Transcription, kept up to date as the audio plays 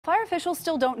Fire officials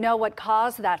still don't know what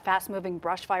caused that fast-moving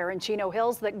brush fire in Chino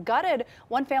Hills that gutted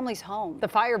one family's home. The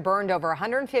fire burned over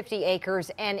 150 acres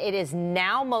and it is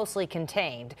now mostly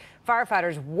contained.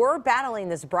 Firefighters were battling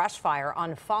this brush fire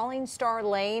on Falling Star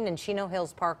Lane and Chino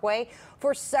Hills Parkway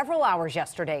for several hours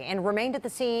yesterday and remained at the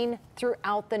scene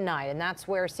throughout the night. And that's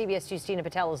where CBS 2's Tina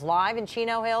Patel is live in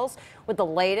Chino Hills with the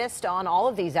latest on all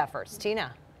of these efforts.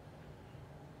 Tina.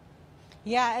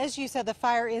 Yeah, as you said, the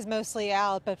fire is mostly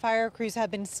out, but fire crews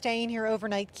have been staying here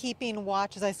overnight, keeping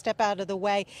watch. As I step out of the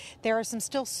way, there are some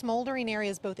still smoldering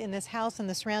areas both in this house and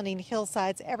the surrounding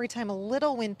hillsides. Every time a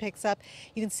little wind picks up,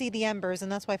 you can see the embers,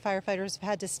 and that's why firefighters have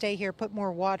had to stay here, put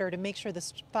more water to make sure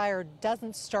this fire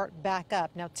doesn't start back up.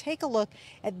 Now take a look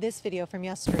at this video from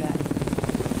yesterday.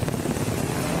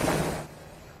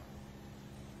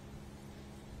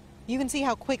 You can see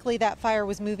how quickly that fire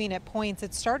was moving at points.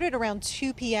 It started around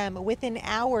 2 p.m. Within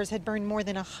hours, had burned more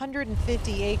than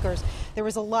 150 acres. There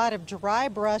was a lot of dry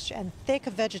brush and thick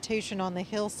vegetation on the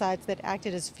hillsides that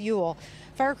acted as fuel.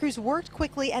 Fire crews worked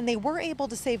quickly and they were able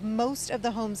to save most of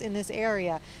the homes in this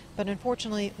area. But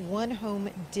unfortunately, one home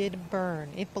did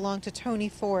burn. It belonged to Tony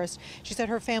Forrest. She said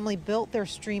her family built their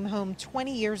stream home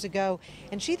 20 years ago,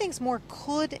 and she thinks more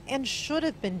could and should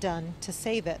have been done to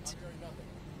save it.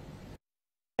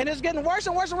 And it's getting worse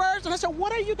and worse and worse. And I said,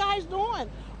 what are you guys doing?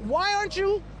 Why aren't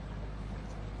you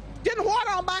getting water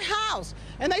on my house?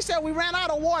 And they said, we ran out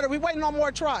of water. We're waiting on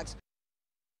more trucks.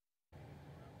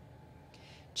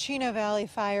 Chino Valley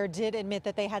Fire did admit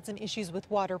that they had some issues with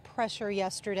water pressure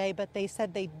yesterday, but they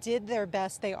said they did their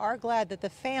best. They are glad that the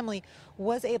family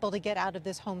was able to get out of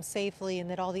this home safely and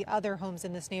that all the other homes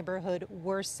in this neighborhood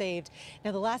were saved.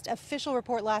 Now, the last official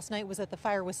report last night was that the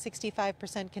fire was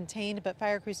 65% contained, but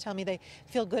fire crews tell me they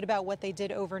feel good about what they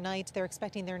did overnight. They're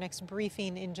expecting their next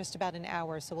briefing in just about an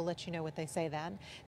hour, so we'll let you know what they say then.